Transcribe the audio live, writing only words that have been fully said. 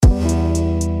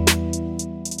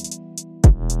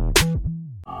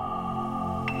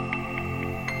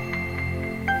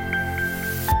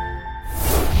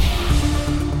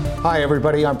Hi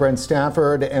everybody, I'm Brent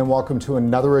Stanford and welcome to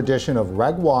another edition of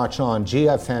Reg Watch on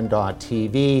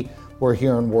GFN.TV. We're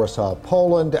here in Warsaw,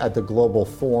 Poland at the Global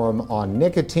Forum on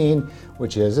Nicotine,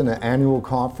 which is an annual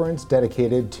conference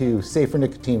dedicated to safer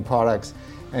nicotine products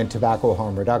and tobacco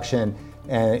harm reduction.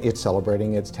 And it's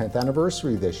celebrating its 10th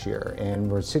anniversary this year.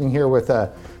 And we're sitting here with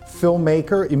a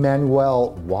filmmaker,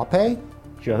 Emmanuel Mwape.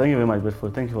 Sure, thank you very much,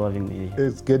 Bedford. Thank you for having me.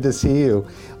 It's good to see you.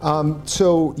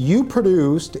 So you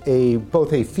produced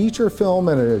both a feature film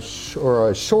and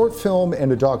a short film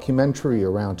and a documentary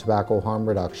around tobacco harm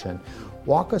reduction.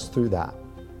 Walk us through that.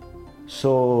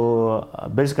 So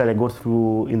basically I got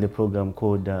through in the program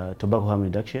called Tobacco Harm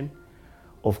Reduction.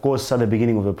 Of course, at the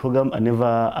beginning of the program, I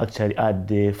never actually had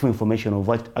the full information of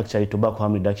what actually tobacco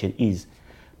harm reduction is.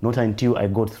 Not until I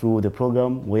got through the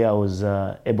program where I was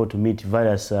able to meet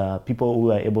various people who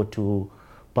were able to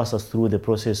pass us through the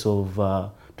process of,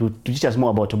 to teach us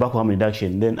more about tobacco harm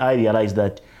reduction. Then I realized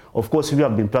that, of course, we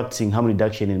have been practicing harm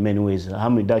reduction in many ways.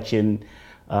 Harm reduction,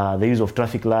 the use of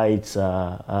traffic lights,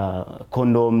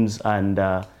 condoms, and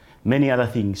many other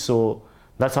things. So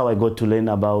that's how I got to learn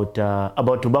about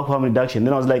tobacco harm reduction.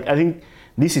 Then I was like, I think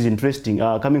this is interesting,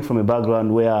 coming from a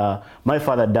background where my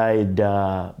father died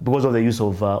because of the use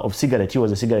of cigarettes. He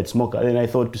was a cigarette smoker. And then I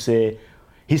thought to say,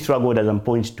 he struggled at some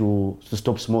point to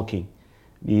stop smoking.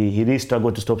 He really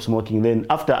struggled to stop smoking. Then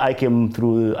after I came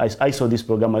through, I saw this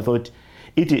program, I thought,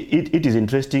 it is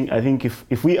interesting. I think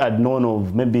if we had known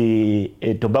of maybe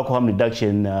a tobacco harm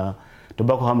reduction, I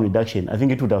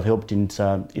think it would have helped in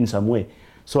some way.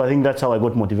 So I think that's how I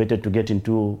got motivated to get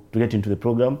into the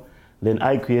program. Then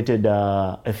I created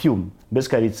a film.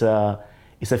 Basically, it's a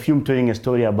film telling a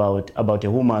story about a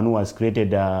woman who has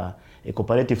created a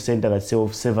cooperative center that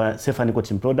sells safer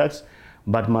nicotine products,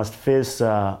 but must face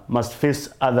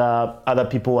other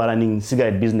people who are running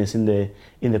cigarette business in the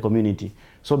community.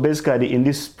 So basically, in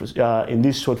this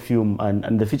short film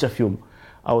and the feature film,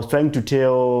 I was trying to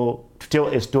tell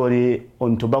a story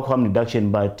on tobacco harm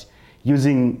reduction, but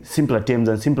using simpler terms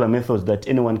and simpler methods that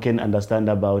anyone can understand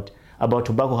about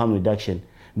tobacco harm reduction.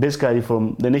 Basically,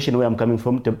 from the nation where I'm coming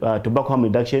from, tobacco harm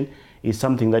reduction is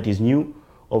something that is new.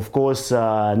 Of course,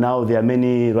 now there are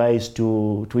many rise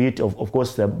to it. Of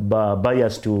course, the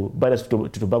barriers to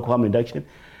tobacco harm reduction.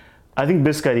 I think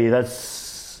basically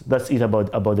that's it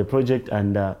about the project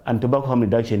and tobacco harm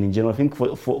reduction in general. I think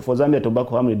for Zambia,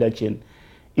 tobacco harm reduction,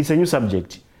 it's a new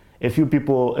subject. A few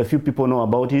people know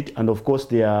about it, and of course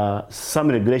there are some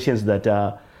regulations that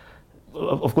are.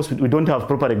 Of course, we don't have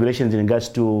proper regulations in regards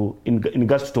to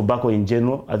tobacco in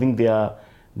general. I think they are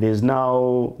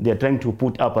trying to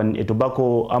put up a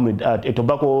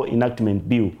tobacco enactment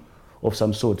bill of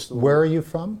some sort. Where are you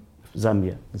from?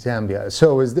 Zambia. Zambia.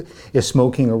 So is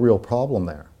smoking a real problem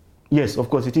there? Yes, of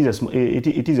course it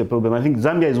is a problem. I think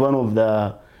Zambia is one of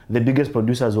the biggest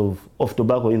producers of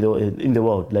tobacco in the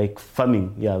world, like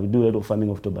farming. Yeah, we do a lot of farming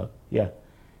of tobacco. Yeah.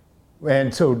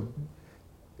 And so,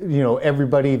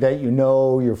 everybody that you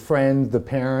know, your friends, the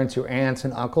parents, your aunts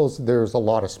and uncles, there's a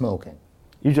lot of smoking.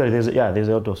 Usually there's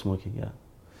a lot of smoking, yeah.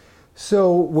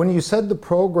 So when you said the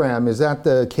program, is that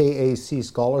the KAC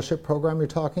scholarship program you're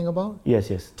talking about?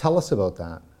 Yes. Tell us about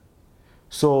that.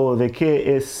 So the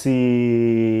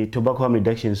KAC Tobacco Harm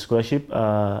Reduction Scholarship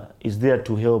is there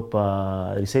to help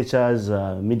researchers,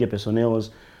 media personnel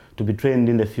to be trained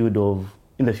in the field of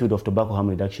tobacco harm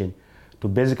reduction, to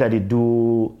basically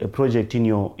do a project in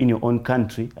your own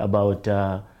country about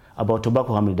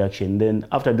tobacco harm reduction. Then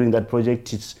after doing that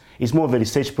project, it's more of a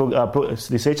research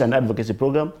and advocacy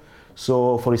program.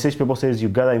 So for research purposes, you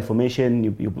gather information,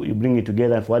 you bring it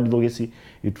together, and for advocacy,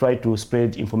 you try to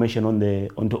spread information on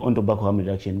tobacco harm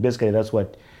reduction. Basically, that's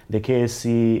what the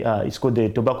KSC, it's called the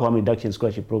Tobacco Harm Reduction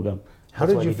Scholarship Program. How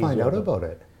did you find out about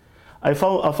it? I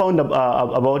found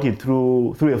about it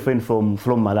through a friend from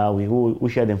Malawi who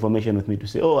shared information with me to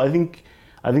say, I think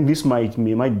this might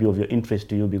be of your interest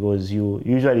to you, because you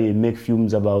usually make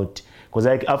films about, because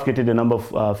I've created a number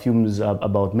of films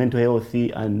about mental health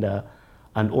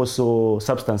and also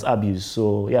substance abuse.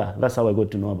 So yeah, that's how I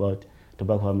got to know about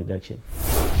tobacco harm reduction.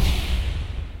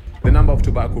 The number of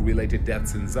tobacco-related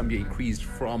deaths in Zambia increased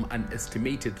from an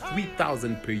estimated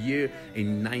 3,000 per year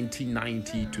in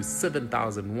 1990 to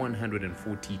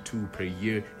 7,142 per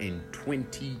year in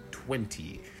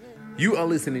 2020. You are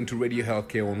listening to Radio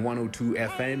Healthcare on 102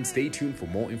 FM. Stay tuned for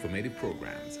more informative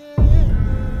programs.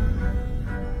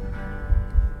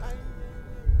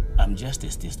 I'm just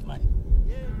a statesman,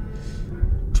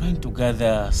 trying to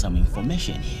gather some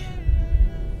information here.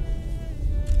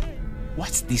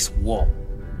 What's this war?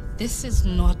 This is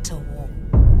not a war.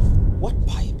 What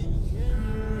pipe?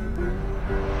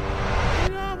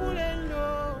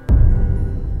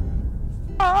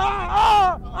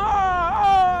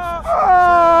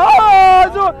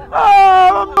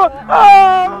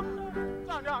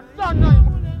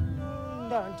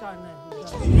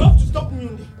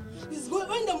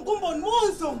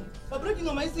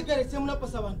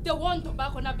 The war on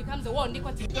tobacco now becomes the war on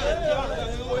nicotine.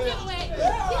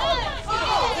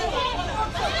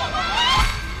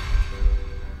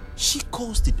 She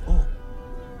caused it all.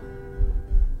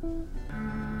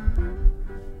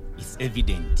 It's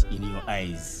evident in your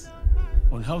eyes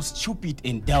on how stupid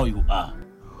and dull you are.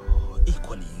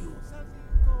 Equally you.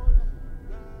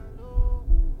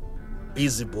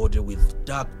 Busybody with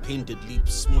dark painted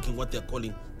lips smoking what they're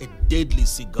calling a deadly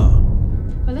cigar.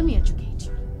 But let me educate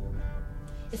you.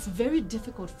 It's very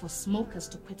difficult for smokers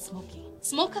to quit smoking.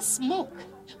 Smokers smoke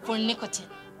for nicotine.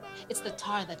 It's the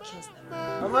tar that kills them.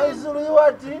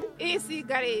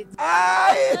 E-cigarette.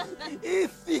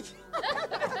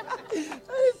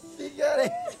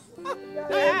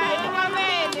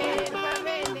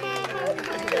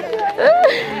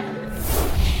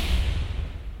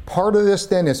 Part of this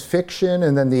then is fiction,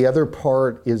 and then the other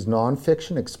part is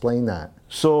nonfiction. Explain that.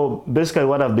 So basically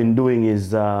what I've been doing is,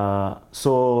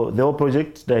 so the whole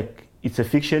project, like, it's a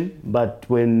fiction, but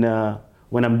when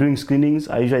I'm doing screenings,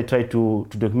 I usually try to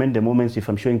document the moments if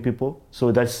I'm showing people.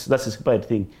 So that's a separate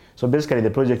thing. So basically the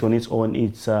project on its own,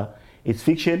 it's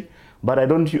fiction, but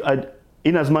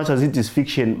in as much as it is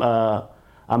fiction,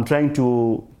 I'm trying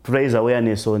to raise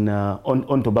awareness on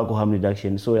tobacco harm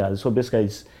reduction. So yeah, so basically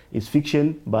it's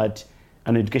fiction, but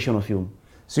an educational film.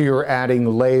 So you're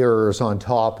adding layers on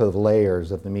top of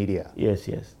layers of the media. Yes,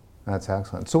 yes. That's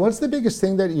excellent. So what's the biggest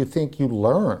thing that you think you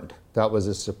learned that was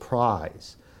a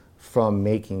surprise from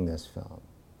making this film?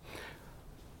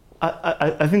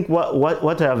 I think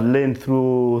what I've learned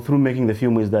through making the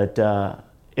film is that a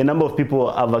number of people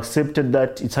have accepted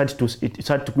that it's hard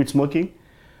to quit smoking,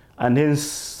 and hence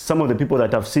some of the people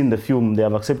that have seen the film, they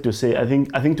have accepted to say, I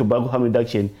think tobacco harm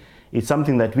reduction is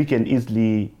something that we can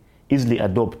easily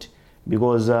adopt,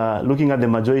 because looking at the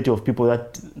majority of people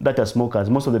that are smokers,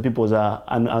 most of the people are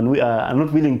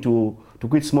not willing to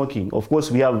quit smoking. Of course,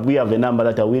 we have a number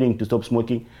that are willing to stop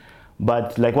smoking,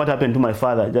 but like what happened to my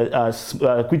father,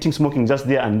 quitting smoking just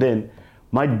there and then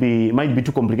might be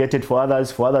too complicated for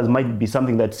others. For others, might be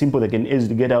something that's simple they can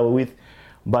easily get away with.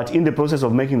 But in the process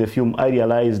of making the film, I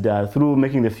realized through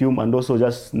making the film and also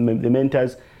just the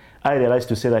mentors, I realized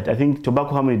to say that I think tobacco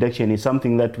harm reduction is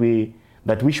something that we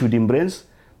should embrace,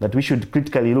 that we should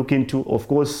critically look into. Of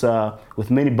course,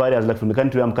 with many barriers, like from the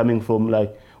country I'm coming from,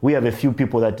 like we have a few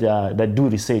people that do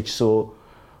research. So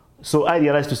I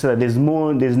realized to say that there's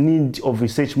need of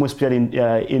research, more especially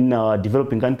in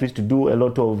developing countries, to do a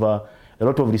lot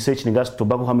of research in regards to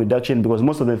tobacco harm reduction, because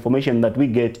most of the information that we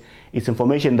get is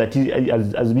information that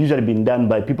has usually been done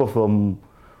by people from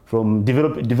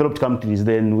developed countries.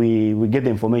 Then we get the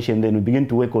information, then we begin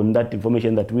to work on that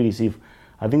information that we receive.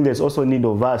 I think there's also a need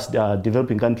of us,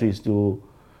 developing countries, to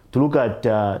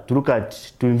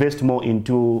invest more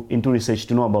into research,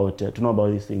 to know about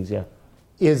these things. Yeah.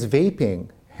 Is vaping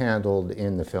handled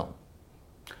in the film?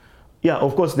 Yeah,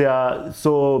 of course there are.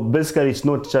 So basically, it's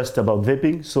not just about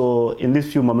vaping. So in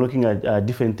this film, I'm looking at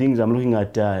different things. I'm looking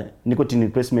at nicotine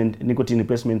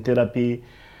replacement therapy,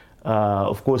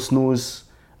 of course, snus,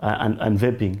 and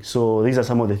vaping. So these are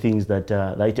some of the things that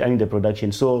are in the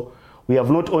production. So we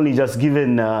have not only just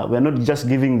given, we are not just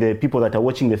giving the people that are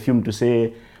watching the film to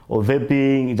say, or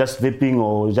vaping,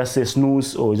 or just say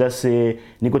snus, or just say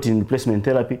nicotine replacement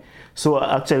therapy. So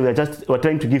actually, we're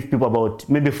trying to give people about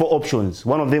maybe 4 options.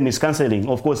 One of them is counseling.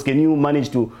 Of course, can you manage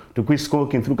to quit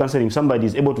smoking through counseling? If somebody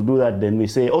is able to do that, then we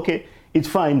say, okay, it's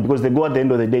fine, because the goal at the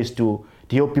end of the day is to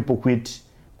help people quit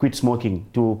smoking,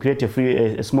 to create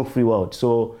a smoke-free world.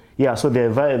 So yeah, so there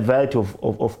are a variety of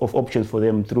options for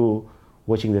them through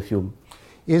watching the film.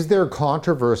 Is there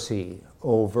controversy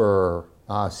over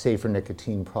safer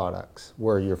nicotine products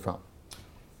where you're from?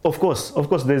 Of course,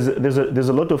 there's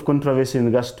a lot of controversy in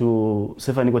regards to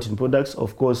safer nicotine products.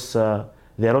 Of course, there are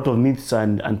a lot of myths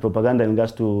and propaganda in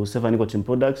regards to safer nicotine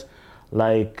products.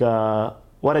 Like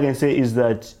what I can say is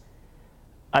that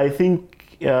I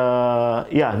think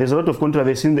there's a lot of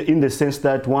controversy in the sense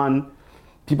that, one,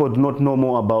 people do not know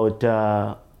more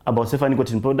about safer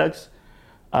nicotine products,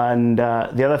 and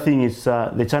the other thing is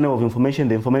the channel of information,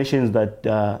 the information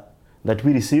that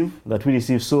we receive.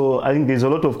 So I think there's a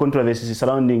lot of controversy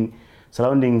surrounding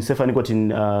safer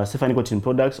nicotine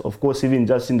products. Of course, even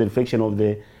just in the reflection of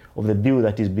the bill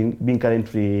that is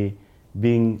currently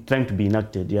trying to be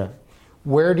enacted. Yeah.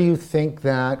 Where do you think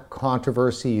that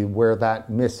controversy, where that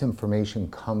misinformation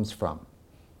comes from?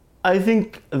 I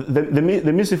think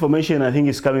the misinformation, I think,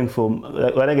 is coming from,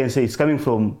 what I can say, it's coming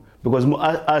from, because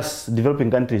us developing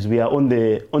countries, we are on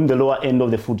the lower end of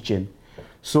the food chain.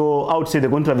 So I would say the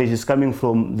controversy is coming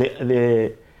from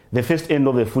the first end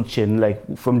of the food chain,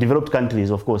 like from developed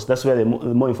countries. Of course, that's where the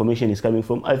more information is coming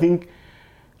from. I think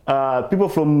people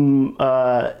from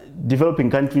developing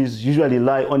countries usually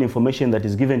rely on information that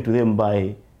is given to them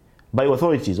by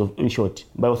authorities, in short.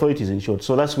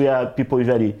 So that's where people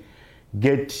usually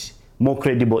get more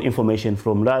credible information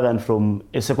from, rather than from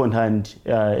a second-hand,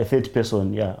 a third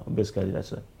person. Yeah, basically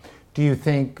that's it. Do you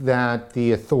think that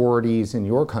the authorities in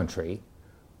your country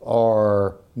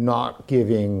are not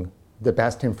giving the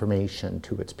best information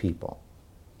to its people?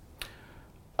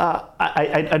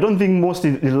 I don't think most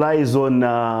relies on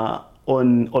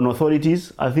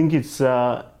authorities. I think it's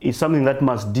something that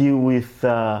must deal with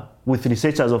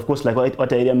researchers, of course, like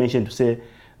what I earlier mentioned, to say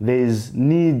there is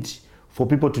need for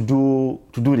people to do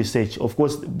research, of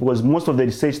course, because most of the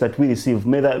research that we receive,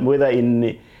 whether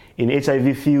in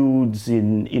HIV fields,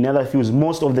 in other fields,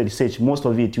 most of the research, most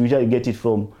of it, we usually get it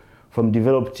from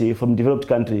developed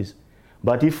countries.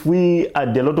 But if we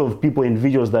add a lot of people,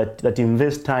 individuals that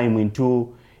invest time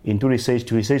into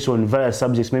research on various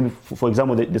subjects, maybe for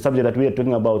example the subject that we are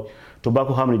talking about,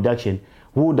 tobacco harm reduction,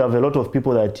 we would have a lot of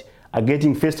people that are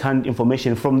getting first-hand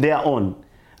information from their own,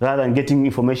 rather than getting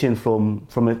information from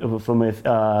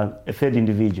a third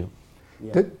individual.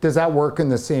 Yeah. Does that work in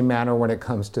the same manner when it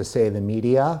comes to, say, the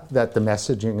media, that the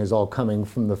messaging is all coming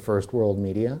from the first world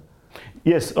media?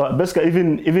 Yes, basically,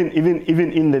 even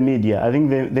in the media, I think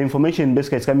the information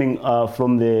basically is coming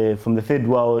from the third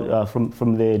world,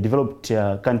 from the developed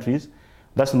countries.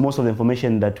 That's most of the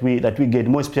information that we get,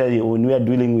 more especially when we are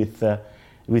dealing with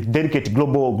delicate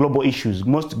global issues.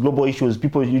 Most global issues,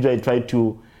 people usually try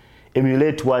to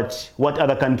emulate what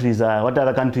other countries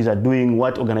are doing,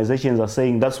 what organizations are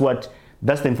saying. That's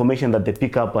the information that they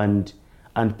pick up and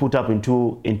put up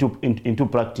into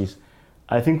practice.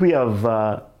 I think we have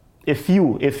a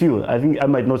few. I think I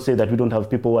might not say that we don't have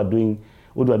people who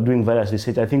are doing various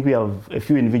research. I think we have a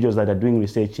few individuals that are doing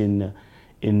research in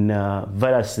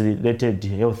various related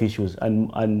health issues.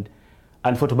 And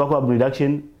for tobacco harm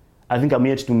reduction, I think I'm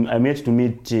yet to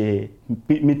meet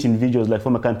individuals like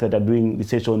from a country that are doing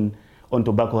research on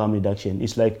tobacco harm reduction.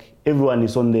 It's like everyone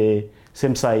is on the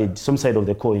same side of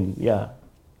the coin. Yeah.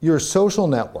 Your social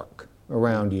network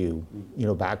around you,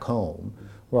 back home,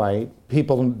 right?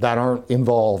 People that aren't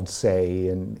involved, say,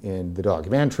 in the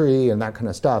documentary and that kind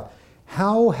of stuff.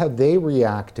 How have they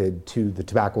reacted to the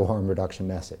tobacco harm reduction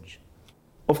message?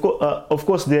 Of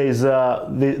course, there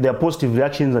are positive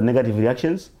reactions and negative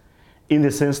reactions, in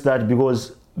the sense that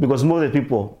because most of the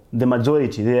people, the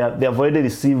majority, they have already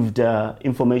received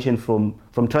information from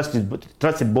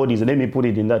trusted bodies. Let me put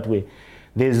it in that way.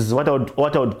 There's what I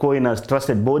would call in as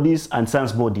trusted bodies and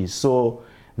science bodies. So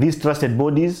these trusted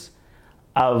bodies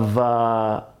have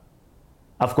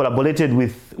collaborated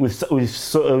with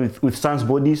science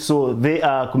bodies, so they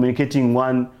are communicating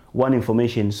one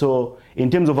information. So in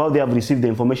terms of how they have received the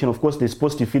information, of course, there's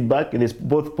positive feedback. There's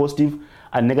both positive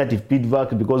and negative feedback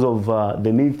because of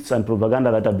the myths and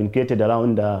propaganda that have been created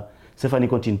around safer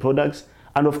nicotine products.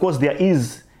 And of course, there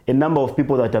is a number of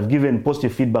people that have given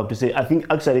positive feedback to say, I think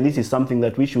actually this is something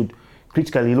that we should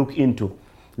critically look into.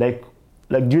 Like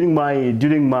during my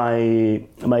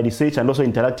research and also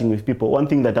interacting with people, one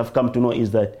thing that I've come to know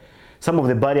is that some of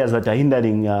the barriers that are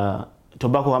hindering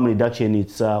tobacco harm reduction,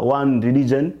 it's one,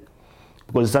 religion,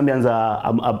 because Zambians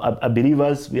are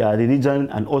believers, we are religion,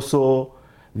 and also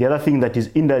the other thing that is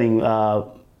hindering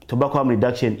tobacco harm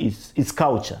reduction is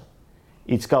culture.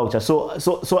 It's culture.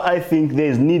 So I think there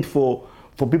is need for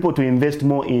people to invest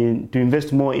more in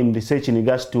research in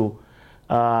regards to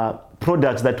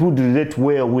products that would relate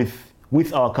well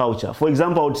with our culture. For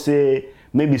example, I would say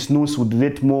maybe snus would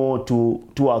relate more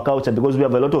to our culture, because we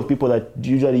have a lot of people that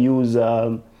usually use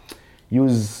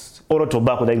oral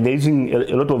tobacco, like they're using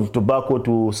a lot of tobacco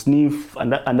to sniff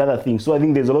and other things. So I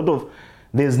think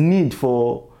there's need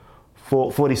for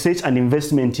research and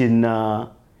investment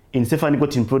in safer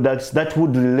nicotine products that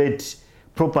would relate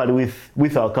properly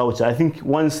with our culture. I think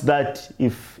once that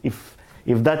if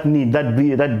that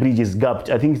bridge is gapped,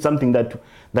 I think it's something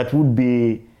that would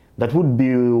be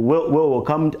well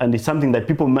welcomed, and it's something that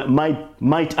people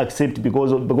might accept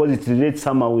because it relates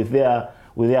somehow with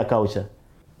their culture.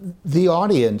 The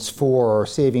audience for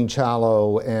Saving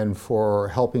CHALO and for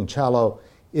helping CHALO,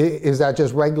 is that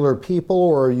just regular people,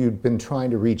 or you've been trying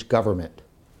to reach government?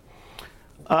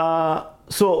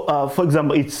 For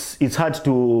example, it's hard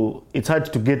to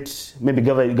get maybe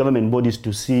government bodies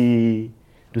to see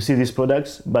these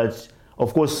products, but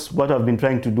of course, what I've been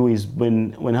trying to do is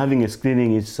when having a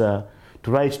screening, is to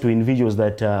write to individuals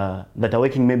that are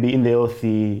working maybe in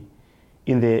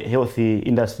the healthy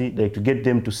industry, like to get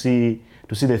them to see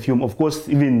the film. Of course,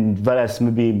 even various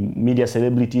maybe media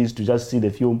celebrities to just see the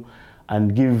film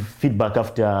and give feedback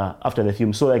after the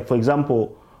film. So, like for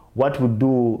example, what we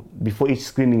do before each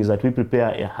screening is that we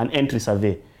prepare an entry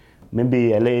survey.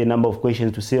 Maybe I lay a number of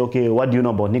questions to say, okay, what do you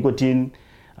know about nicotine?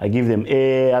 I give them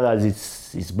A, others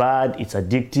it's bad, it's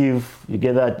addictive. You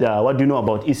get that? What do you know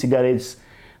about e-cigarettes?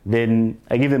 Then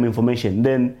I give them information.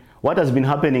 Then what has been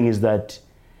happening is that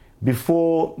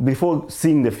before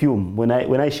seeing the film, when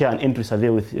I share an entry survey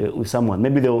with someone,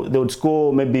 maybe they would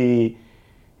score maybe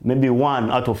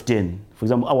 1 out of 10, for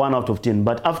example, 1 out of 10.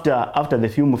 But after the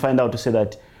film, we find out to say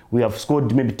that we have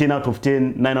scored maybe 10 out of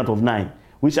 10, 9 out of 9,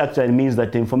 which actually means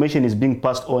that the information is being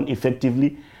passed on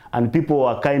effectively, and people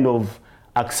are kind of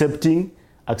accepting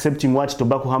what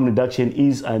tobacco harm reduction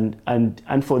is, and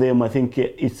for them, I think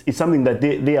it's something that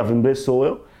they have embraced so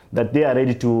well that they are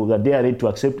ready to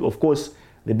accept. Of course,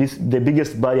 the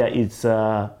biggest barrier is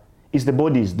the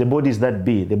bodies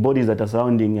that are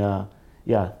surrounding.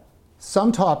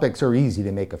 Some topics are easy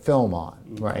to make a film on,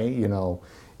 right? You know,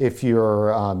 if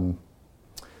you're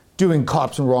doing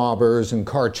cops and robbers and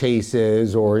car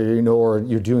chases, or or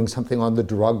you're doing something on the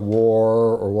drug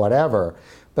war or whatever.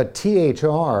 But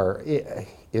THR,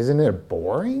 isn't it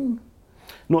boring?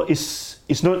 No,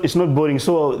 it's not boring.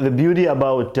 So the beauty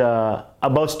about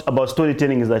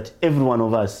storytelling is that every one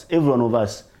of us, we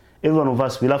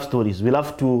love stories. We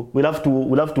love to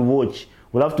watch.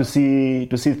 We love to see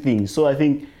things. So I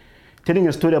think telling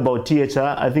a story about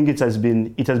THR, I think it has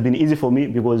been easy for me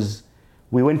because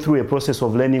we went through a process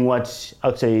of learning what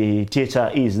actually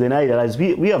THR is. Then I realized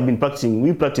we have been practicing.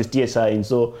 We practice THR,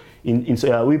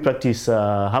 we practice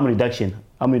harm reduction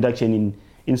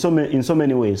in so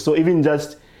many ways. So even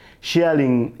just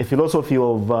sharing a philosophy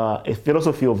of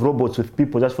robots with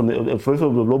people, just from the philosophy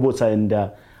of robots and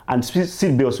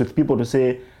seat belts with people, to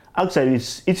say actually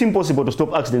it's impossible to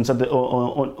stop accidents on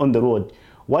the road.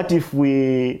 What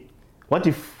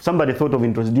if somebody thought of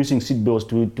introducing seat belts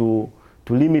to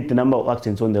limit the number of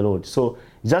accidents on the road? So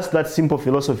just that simple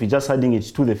philosophy, just adding it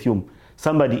to the film,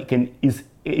 somebody is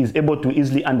able to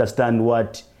easily understand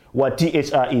what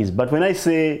THR is. But when I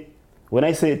say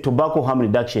tobacco harm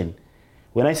reduction,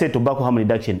 a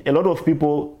lot of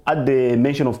people at the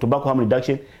mention of tobacco harm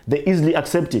reduction, they easily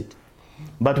accept it.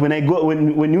 But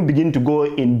when you begin to go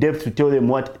in depth to tell them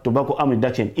what tobacco harm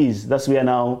reduction is, that's where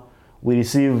now we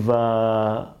receive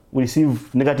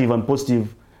negative and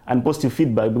positive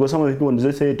feedback, because some of the people, when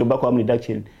they say tobacco harm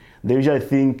reduction, they usually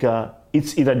think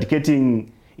it's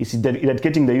eradicating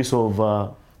the use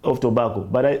of tobacco.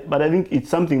 But I think it's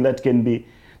something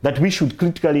that we should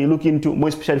critically look into, more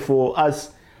especially for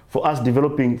us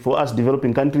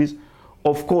developing countries.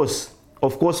 Of course,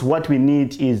 what we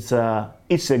need is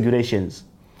its regulations.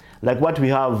 Like what we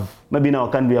have, maybe in our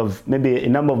country, we have maybe a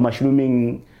number of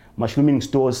mushrooming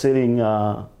stores selling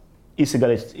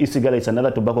e-cigarettes and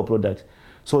other tobacco products.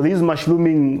 So these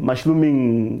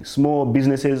mushrooming small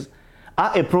businesses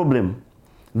are a problem.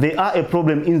 They are a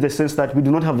problem in the sense that we do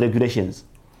not have regulations.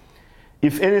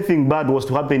 If anything bad was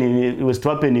to happen,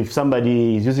 if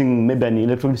somebody is using maybe an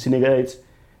electronic cigarette,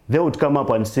 they would come up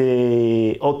and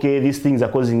say, okay, these things are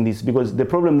causing this, because the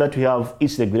problem that we have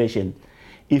is regulation.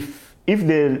 If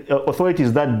the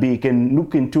authorities that be can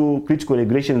look into critical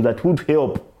regulations that would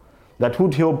help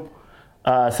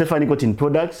safer nicotine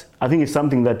products, I think it's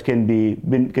something that can be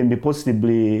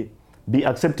possibly be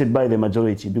accepted by the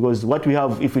majority. Because what we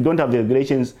have, if we don't have the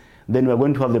regulations, then we're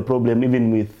going to have the problem even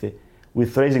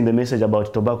with raising the message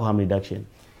about tobacco harm reduction.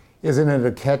 Isn't it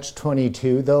a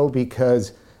catch-22 though?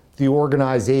 Because the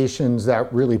organizations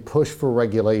that really push for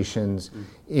regulations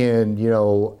in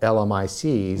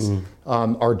LMICs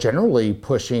are generally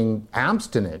pushing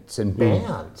abstinence and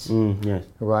bans. Yes.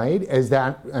 Right? Is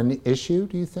that an issue,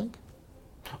 do you think?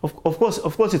 Of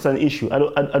course, it's an issue.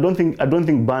 I don't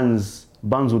think bans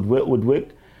would work.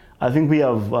 I think we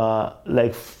have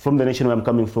like from the nation where I'm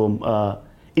coming from,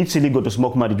 it's illegal to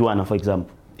smoke marijuana, for example.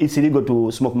 It's illegal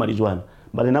to smoke marijuana,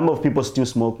 but a number of people still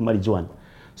smoke marijuana.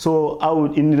 So I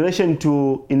would, in relation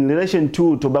to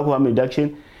tobacco harm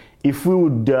reduction, if we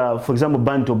would, for example,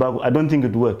 ban tobacco, I don't think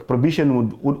it would work.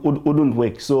 Prohibition wouldn't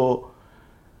work. So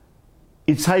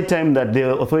it's high time that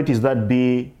the authorities that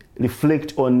be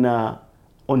reflect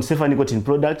on safer nicotine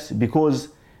products, because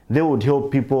they would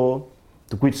help people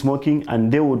to quit smoking,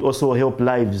 and they would also help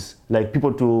lives, like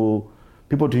people to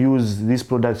use these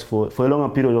products for a longer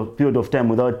period of time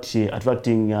without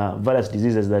attracting various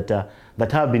diseases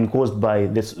that have been caused by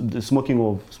the smoking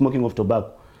of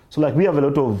tobacco. So like we have a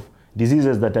lot of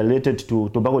diseases that are related to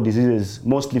tobacco diseases,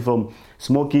 mostly from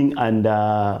smoking and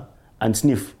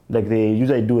sniff. Like they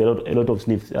usually do a lot of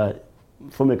sniff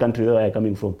from the country where I'm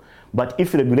coming from. But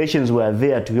if regulations were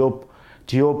there to help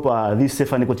these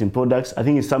safer nicotine products, I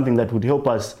think it's something that would help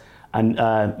us and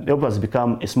help us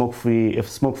become a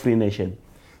smoke-free nation.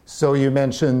 So you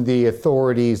mentioned the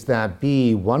authorities that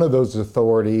be. One of those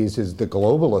authorities is the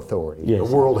Global Authority, yes,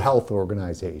 the World Health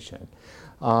Organization.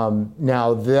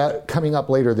 Now, that coming up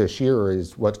later this year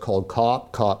is what's called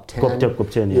COP10.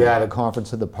 COP10, yeah, the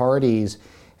Conference of the Parties.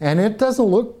 And it doesn't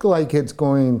look like it's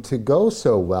going to go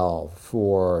so well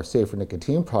for safer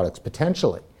nicotine products,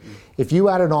 potentially. If you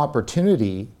had an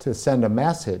opportunity to send a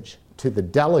message to the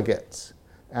delegates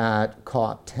at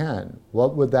COP10,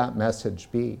 what would that message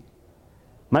be?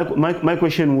 My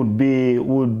question would be: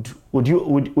 Would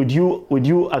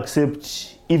you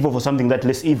accept evil for something that's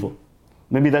less evil?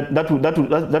 Maybe that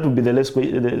would be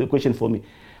the question for me.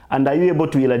 And are you able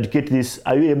to eradicate this?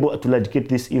 Are you able to eradicate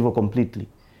this evil completely?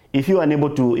 If you are unable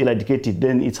to eradicate it,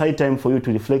 then it's high time for you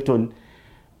to reflect on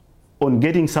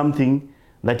getting something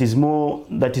that is more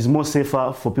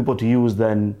safer for people to use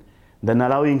than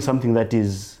allowing something that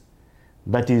is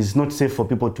not safe for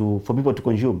people to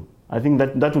consume. I think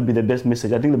that would be the best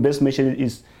message. I think the best message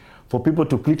is for people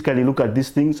to critically look at these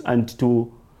things and to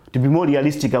be more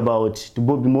realistic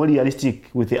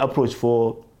with the approach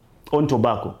on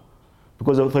tobacco.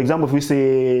 Because, for example, if we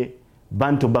say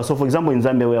ban tobacco, so for example in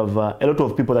Zambia we have a lot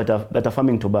of people that are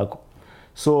farming tobacco.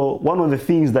 So one of the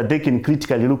things that they can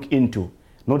critically look into,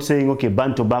 not saying okay,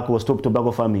 ban tobacco or stop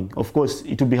tobacco farming. Of course,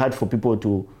 it will be hard for people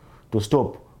to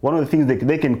stop. One of the things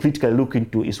they can critically look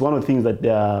into is one of the things that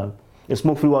the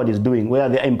smoke-free world is doing, where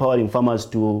they're empowering farmers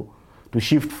to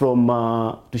shift from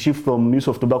use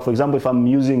of tobacco. For example, if I'm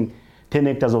using 10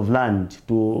 hectares of land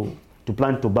to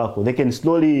plant tobacco, they can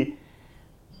slowly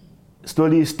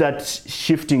start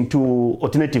shifting to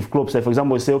alternative crops. Like for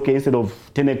example, say, okay, instead of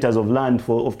 10 hectares of land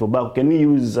of tobacco, can we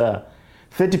use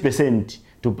 30%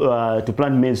 to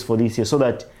plant maize for this year, so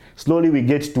that slowly we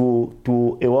get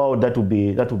to a world that will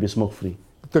be smoke-free.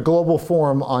 The Global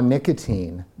Forum on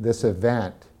Nicotine, this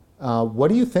event, what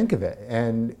do you think of it,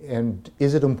 and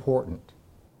is it important?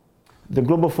 The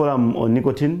Global Forum on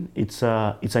Nicotine, it's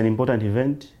an important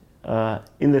event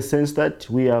in the sense that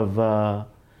we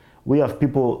have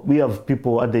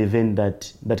people at the event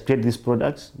that create these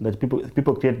products, that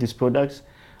people create these products,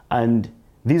 and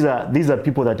these are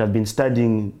people that have been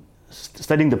studying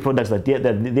the products that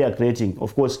they are creating.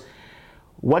 Of course,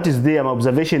 what is there, my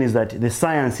observation is that the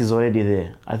science is already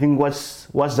there. I think what's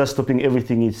just stopping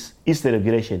everything is the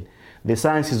regulation. The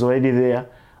science is already there.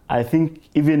 I think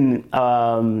even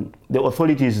the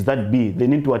authorities that they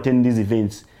need to attend these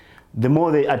events. The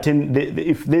more they attend,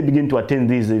 if they begin to attend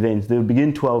these events, they will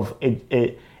begin to have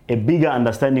a bigger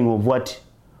understanding of what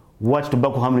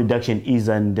tobacco harm reduction is,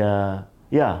 and they'll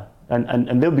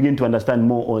begin to understand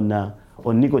more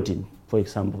on nicotine, for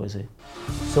example, I say.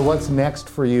 So what's next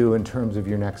for you in terms of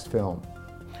your next film?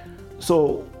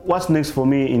 So what's next for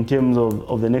me in terms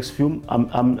of the next film?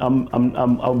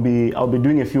 I'll be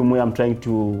doing a film where I'm trying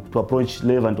to approach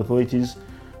relevant authorities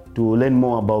to learn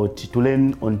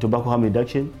on tobacco harm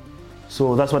reduction.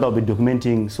 So that's what I'll be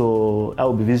documenting. So I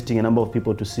will be visiting a number of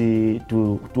people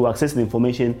to access the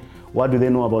information. What do they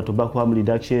know about tobacco harm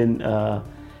reduction?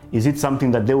 Is it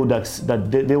something that they would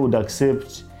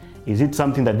accept? Is it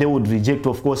something that they would reject?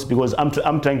 Of course, because I'm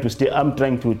trying to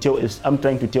tell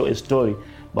a story,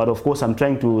 but of course I'm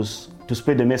trying to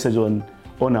spread the message on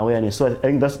awareness. So I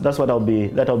think that's what I'll be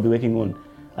working on,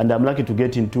 and I'm lucky to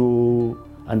get into,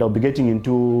 and I'll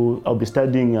be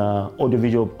studying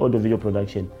audiovisual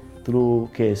production through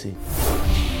KSE.